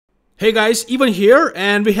Hey guys, Ivan here,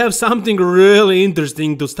 and we have something really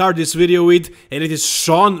interesting to start this video with, and it is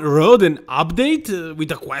Shawn Rhoden update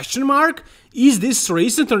with a question mark. Is this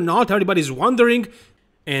recent or not? Everybody's wondering,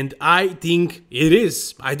 and I think it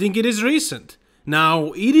is. I think it is recent.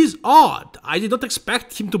 Now, it is odd. I did not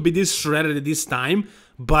expect him to be this shredded at this time,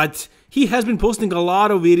 but he has been posting a lot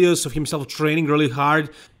of videos of himself training really hard.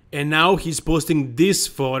 And now he's posting this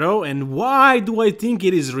photo, and why do I think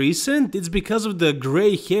it is recent? It's because of the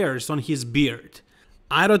gray hairs on his beard.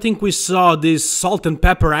 I don't think we saw this salt and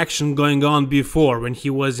pepper action going on before when he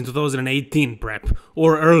was in 2018 prep,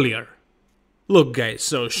 or earlier. Look guys,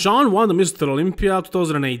 so Shawn won the Mr. Olympia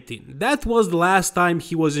 2018. That was the last time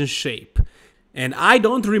he was in shape. And I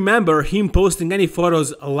don't remember him posting any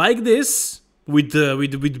photos like this, with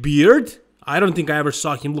beard. I don't think I ever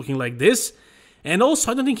saw him looking like this. And also,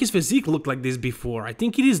 I don't think his physique looked like this before. I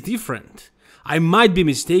think it is different. I might be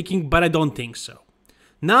mistaken, but I don't think so.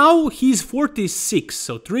 Now he's 46,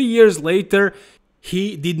 so 3 years later,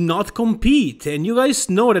 he did not compete. And you guys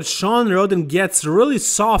know that Shawn Rhoden gets really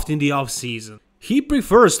soft in the off-season. He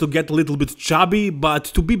prefers to get a little bit chubby, but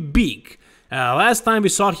to be big. Last time we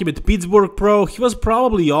saw him at Pittsburgh Pro, he was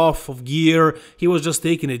probably off of gear, he was just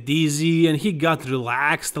taking it easy and he got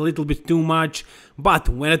relaxed a little bit too much. But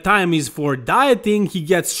when the time is for dieting, he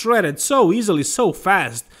gets shredded so easily, so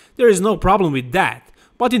fast. There is no problem with that.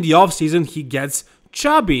 But in the off-season, he gets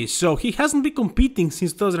chubby, so he hasn't been competing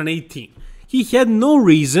since 2018. He had no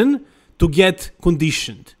reason to get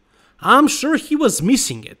conditioned. I'm sure he was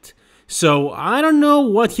missing it. So I don't know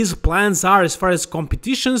what his plans are as far as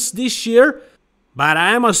competitions this year, but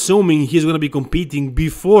I'm assuming he's going to be competing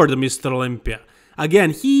before the Mr. Olympia. Again,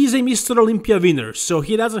 he is a Mr. Olympia winner, so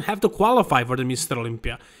he doesn't have to qualify for the Mr.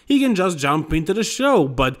 Olympia. He can just jump into the show,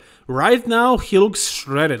 but right now he looks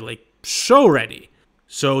shredded, like show ready.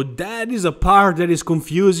 So that is a part that is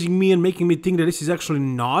confusing me and making me think that this is actually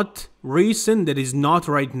not recent, that is not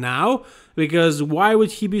right now, because why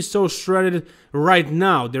would he be so shredded right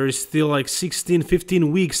now? There is still like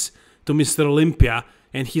 15 weeks to Mr. Olympia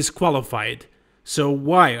and he's qualified. So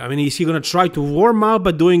why? I mean, is he going to try to warm up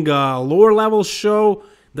by doing a lower level show?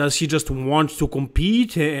 Does he just want to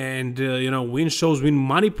compete and, win shows, win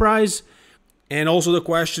money prize? And also the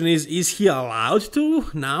question is he allowed to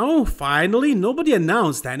now? Finally, nobody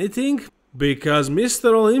announced anything because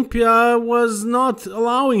Mr. Olympia was not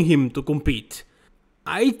allowing him to compete.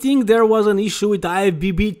 I think there was an issue with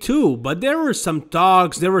IFBB too, but there were some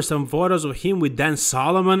talks, there were some photos of him with Dan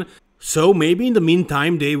Solomon. So maybe in the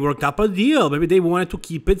meantime they worked up a deal. Maybe they wanted to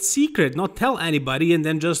keep it secret, not tell anybody, and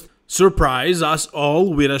then just surprise us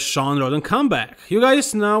all with a Shawn Rhoden comeback. You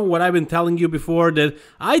guys know what I've been telling you before, that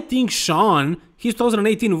I think Shawn, his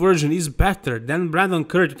 2018 version is better than Brandon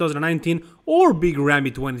Curry 2019 or Big Ramy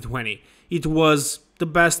 2020. It was the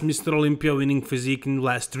best Mr. Olympia winning physique in the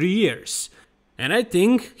last 3 years. And I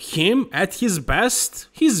think him at his best,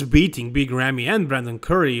 he's beating Big Ramy and Brandon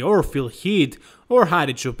Curry or Phil Heath or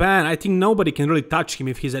Hadi Choopan. I think nobody can really touch him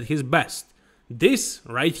if he's at his best. This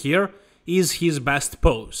right here is his best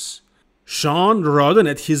pose. Shawn Rhoden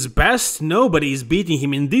at his best, nobody is beating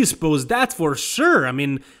him in this pose, that's for sure. I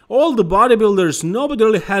mean, all the bodybuilders, nobody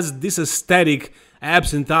really has this aesthetic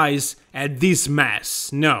abs and thighs at this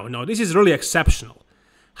mass. No, this is really exceptional.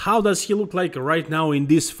 How does he look like right now in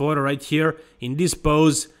this photo right here, in this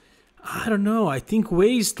pose? I don't know, I think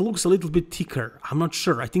waist looks a little bit thicker, I'm not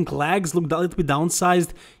sure. I think legs look a little bit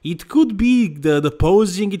downsized. It could be the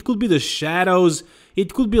posing, it could be the shadows,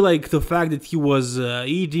 it could be like the fact that he was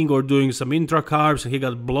eating or doing some intra-carbs and he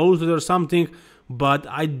got bloated or something, but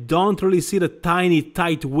I don't really see the tiny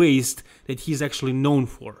tight waist that he's actually known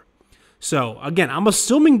for. So again, I'm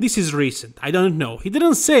assuming this is recent, I don't know. He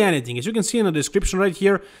didn't say anything, as you can see in the description right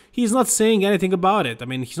here, he's not saying anything about it. I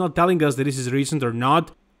mean, he's not telling us that this is recent or not.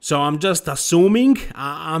 So I'm just assuming,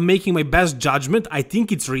 I'm making my best judgment. I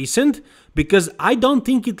think it's recent because I don't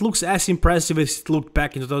think it looks as impressive as it looked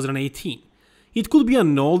back in 2018. It could be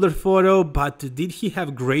an older photo, but did he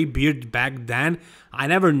have gray beard back then? I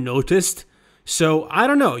never noticed. So I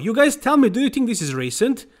don't know. You guys tell me, do you think this is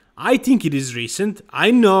recent? I think it is recent. I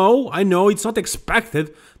know it's not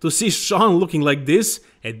expected to see Shawn looking like this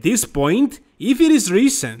at this point. If it is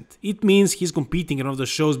recent, it means he's competing in one of the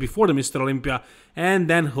shows before the Mr. Olympia, and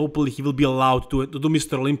then hopefully he will be allowed to do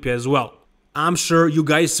Mr. Olympia as well. I'm sure you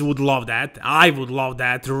guys would love that. I would love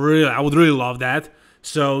that. Really, I would really love that.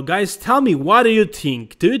 So guys, tell me, what do you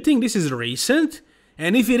think? Do you think this is recent?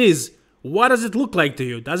 And if it is, what does it look like to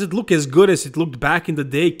you? Does it look as good as it looked back in the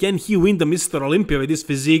day? Can he win the Mr. Olympia with this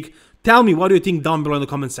physique? Tell me, what do you think down below in the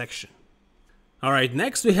comment section? Alright,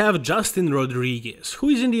 next we have Justin Rodriguez, who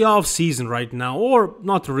is in the off-season right now, or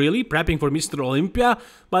not really, prepping for Mr. Olympia,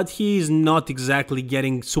 but he's not exactly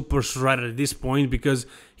getting super shredded at this point because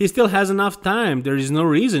he still has enough time, there is no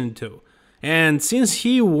reason to. And since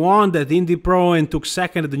he won that Indy Pro and took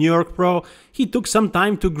second at the New York Pro, he took some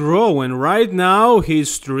time to grow, and right now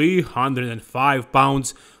he's 305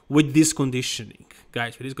 pounds with this conditioning.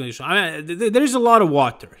 Guys, with this conditioning, I mean, there is a lot of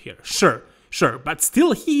water here, sure, but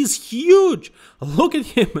still he's huge. Look at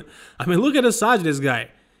him. I mean, look at the size of this guy.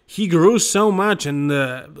 He grew so much, and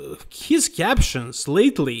his captions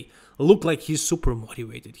lately look like he's super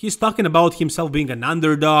motivated. He's talking about himself being an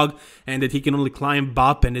underdog and that he can only climb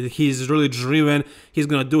up and that he's really driven. He's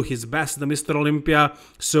gonna do his best at the Mr. Olympia.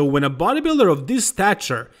 So when a bodybuilder of this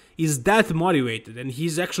stature is that motivated and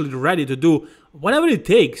he's actually ready to do whatever it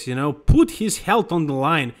takes, you know, put his health on the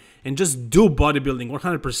line and just do bodybuilding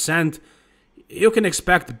 100%, you can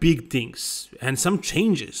expect big things and some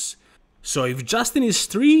changes. So if Justin is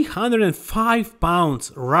 305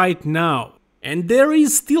 pounds right now, and there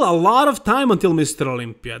is still a lot of time until Mr.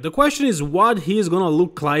 Olympia, the question is what he is gonna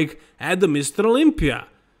look like at the Mr. Olympia.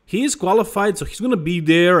 He is qualified, so he's gonna be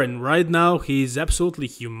there, and right now he is absolutely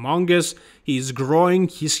humongous. He is growing,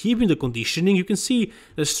 he's keeping the conditioning. You can see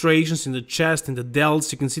the striations in the chest and the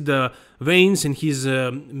delts, you can see the veins in his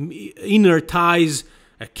inner thighs,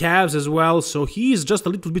 calves as well, so he is just a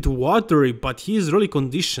little bit watery, but he is really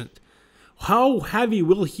conditioned. How heavy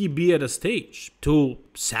will he be at a stage?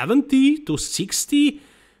 270? 260?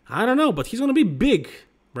 I don't know, but he's gonna be big,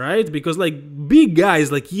 right? Because like big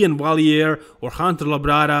guys like Ian Valliere or Hunter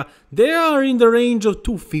Labrada, they are in the range of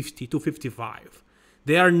 250, 255.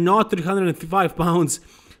 They are not 305 pounds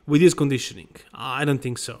with this conditioning. I don't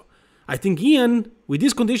think so. I think Ian, with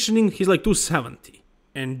this conditioning, he's like 270.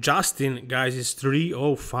 And Justin, guys, is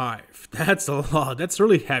 305. That's a lot. That's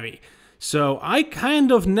really heavy. So I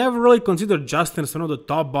kind of never really considered Justin as one of the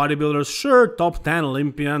top bodybuilders. Sure, top 10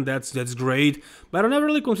 Olympian, that's great, but I never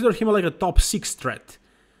really considered him like a top 6 threat.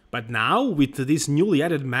 But now, with this newly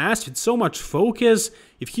added mass, with so much focus,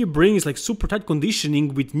 if he brings like super tight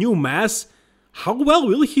conditioning with new mass, how well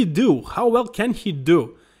will he do? How well can he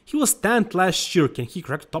do? He was 10th last year. Can he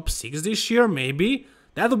crack top 6 this year? Maybe.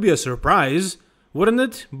 That would be a surprise, wouldn't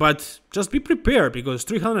it? But just be prepared, because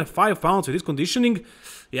 305 pounds with this conditioning,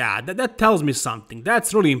 yeah, that tells me something.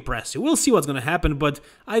 That's really impressive. We'll see what's gonna happen, but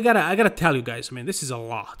I gotta tell you guys, man, this is a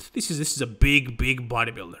lot. This is a big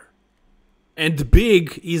bodybuilder. And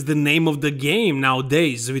big is the name of the game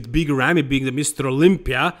nowadays, with Big Ramy being the Mr.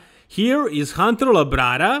 Olympia. Here is Hunter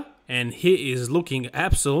Labrada, and he is looking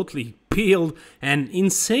absolutely peeled and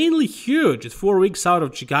insanely huge at 4 weeks out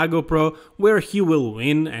of Chicago Pro, where he will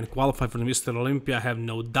win and qualify for the Mr. Olympia. I have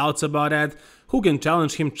no doubts about that. Who can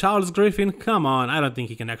challenge him? Charles Griffin? Come on, I don't think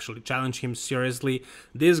he can actually challenge him seriously.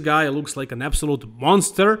 This guy looks like an absolute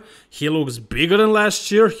monster. He looks bigger than last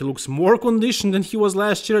year. He looks more conditioned than he was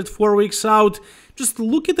last year at 4 weeks out. Just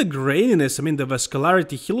look at the graininess, I mean the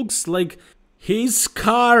vascularity. He looks like he's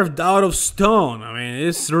carved out of stone. I mean,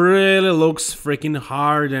 this really looks freaking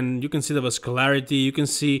hard, and you can see the vascularity, you can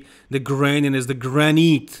see the graininess, the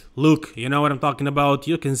granite look, you know what I'm talking about?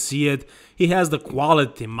 You can see it. He has the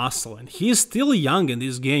quality muscle, and he's still young in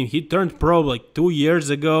this game. He turned pro like 2 years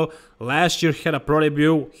ago. Last year he had a pro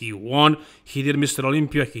debut, he won. He did Mr.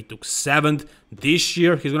 Olympia, he took 7th. This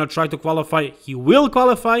year he's gonna try to qualify. He will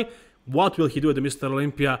qualify. What will he do at the Mr.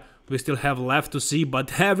 Olympia? We still have left to see,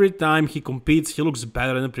 but every time he competes, he looks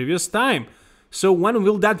better than the previous time. So when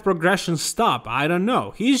will that progression stop? I don't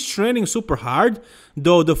know. He's training super hard,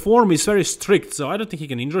 though the form is very strict, so I don't think he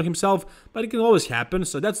can injure himself, but it can always happen,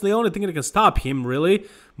 so that's the only thing that can stop him, really.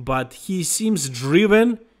 But he seems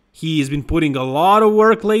driven, he's been putting a lot of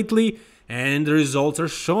work lately, and the results are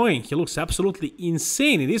showing. He looks absolutely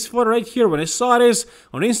insane. In this photo right here, when I saw this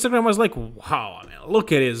on Instagram, I was like, wow, I mean,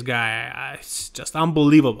 look at this guy. It's just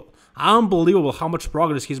unbelievable. Unbelievable how much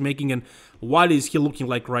progress he's making and what is he looking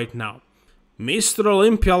like right now. Mr.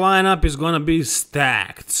 Olympia lineup is gonna be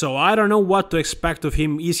stacked, so I don't know what to expect of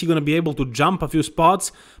him. Is he gonna be able to jump a few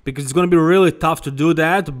spots? Because it's gonna be really tough to do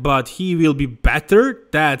that, but he will be better,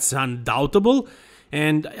 that's undoubtable.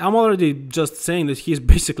 And I'm already just saying that he's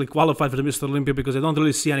basically qualified for the Mr. Olympia because I don't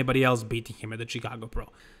really see anybody else beating him at the Chicago Pro.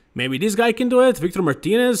 Maybe this guy can do it, Victor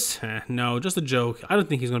Martinez? No, just a joke. I don't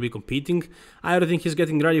think he's going to be competing. I don't think he's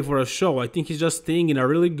getting ready for a show. I think he's just staying in a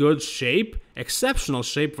really good shape, exceptional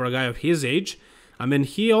shape for a guy of his age. I mean,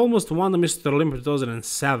 he almost won the Mr. Olympia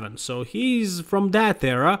 2007, so he's from that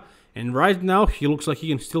era, and right now he looks like he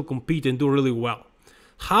can still compete and do really well.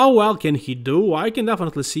 How well can he do? I can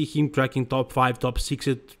definitely see him tracking top 5, top 6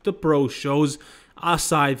 at the pro shows.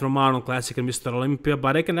 aside from Arnold Classic and Mr. Olympia,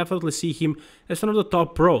 but I can definitely see him as one of the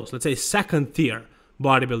top pros, let's say second tier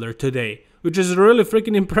bodybuilder today, which is really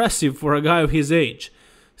freaking impressive for a guy of his age.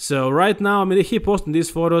 So right now, I mean, he posted these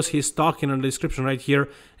photos, he's talking in the description right here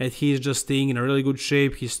that he's just staying in a really good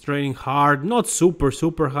shape, he's training hard, not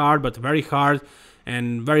super hard, but very hard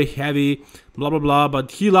and very heavy, blah blah blah,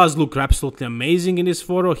 but he does look absolutely amazing in this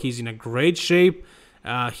photo, he's in a great shape.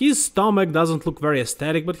 His stomach doesn't look very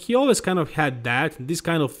aesthetic, but he always kind of had that, this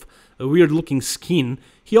kind of weird looking skin,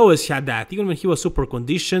 he always had that, even when he was super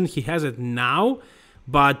conditioned, he has it now.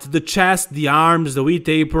 But the chest, the arms, the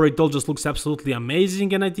V-taper, it all just looks absolutely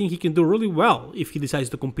amazing, and I think he can do really well if he decides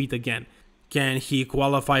to compete again. Can he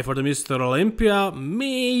qualify for the Mr. Olympia?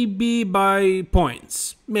 Maybe by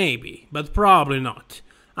points, maybe, but probably not.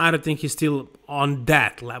 I don't think he's still on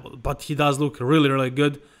that level, but he does look really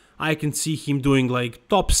good. I can see him doing like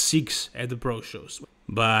top 6 at the pro shows.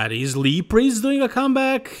 But is Lee Priest doing a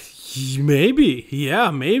comeback? Maybe,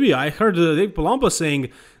 yeah, maybe. I heard Dave Palumbo saying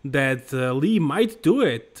that Lee might do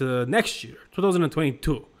it next year,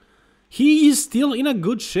 2022. He is still in a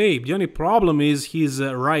good shape. The only problem is his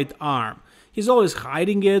right arm. He's always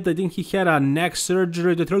hiding it. I think he had a neck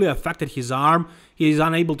surgery that really affected his arm. He is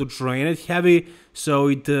unable to train it heavy, so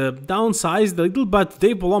it downsized a little, but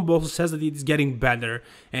Dave Palumbo also says that it's getting better.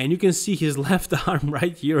 And you can see his left arm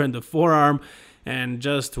right here and the forearm. And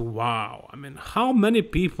just wow, I mean, how many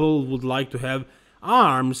people would like to have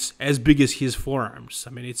arms as big as his forearms? I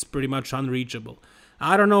mean, it's pretty much unreachable.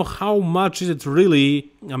 I don't know how much is it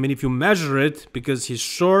really, I mean, if you measure it, because he's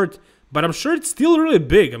short, but I'm sure it's still really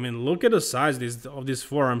big. I mean, look at the size of these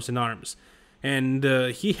forearms and arms. And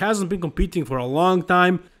he hasn't been competing for a long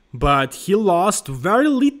time, but he lost very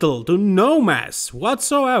little to no mass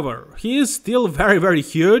whatsoever. He is still very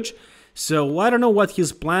huge. So I don't know what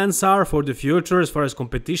his plans are for the future as far as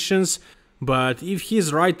competitions, but if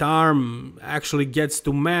his right arm actually gets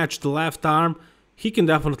to match the left arm, he can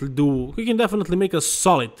definitely make a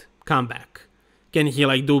solid comeback. Can he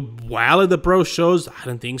like do well at the pro shows? I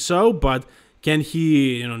don't think so, but can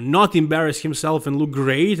he, not embarrass himself and look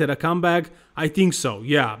great at a comeback? I think so,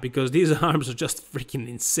 yeah, because these arms are just freaking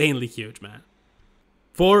insanely huge, man.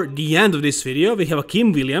 For the end of this video, we have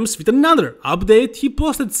Akim Williams with another update. He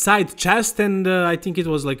posted side chest and I think it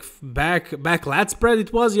was like back lat spread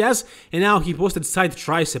it was, yes. And now he posted side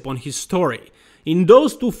tricep on his story. In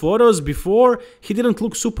those two photos before, he didn't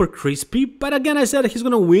look super crispy, but again I said he's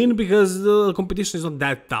gonna win because the competition is not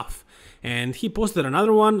that tough. And he posted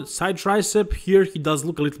another one, side tricep. Here he does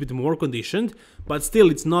look a little bit more conditioned, but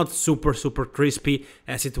still it's not super crispy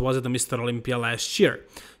as it was at the Mr. Olympia last year.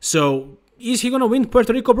 So is he gonna win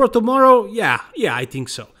Puerto Rico Pro tomorrow? Yeah, I think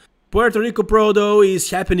so. Puerto Rico Pro though is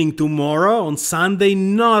happening tomorrow on Sunday,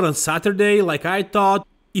 not on Saturday like I thought.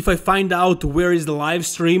 If I find out where is the live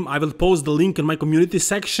stream, I will post the link in my community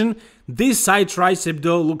section. This side tricep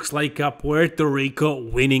though looks like a Puerto Rico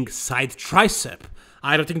winning side tricep.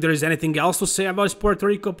 I don't think there is anything else to say about this Puerto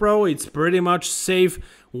Rico Pro. It's pretty much safe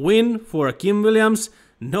win for Akim Williams.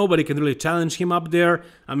 Nobody can really challenge him up there.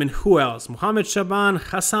 I mean, who else? Mohamed Shaban,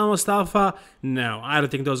 Hassan Mustafa? No, I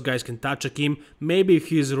don't think those guys can touch Akim. Maybe if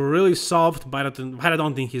he's really soft, but I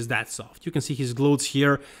don't think he's that soft. You can see his glutes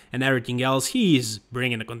here and everything else. He is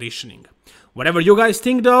bringing the conditioning. Whatever you guys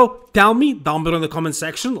think though, tell me down below in the comment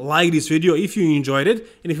section. Like this video if you enjoyed it.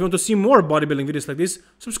 And if you want to see more bodybuilding videos like this,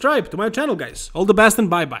 subscribe to my channel, guys. All the best and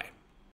bye-bye.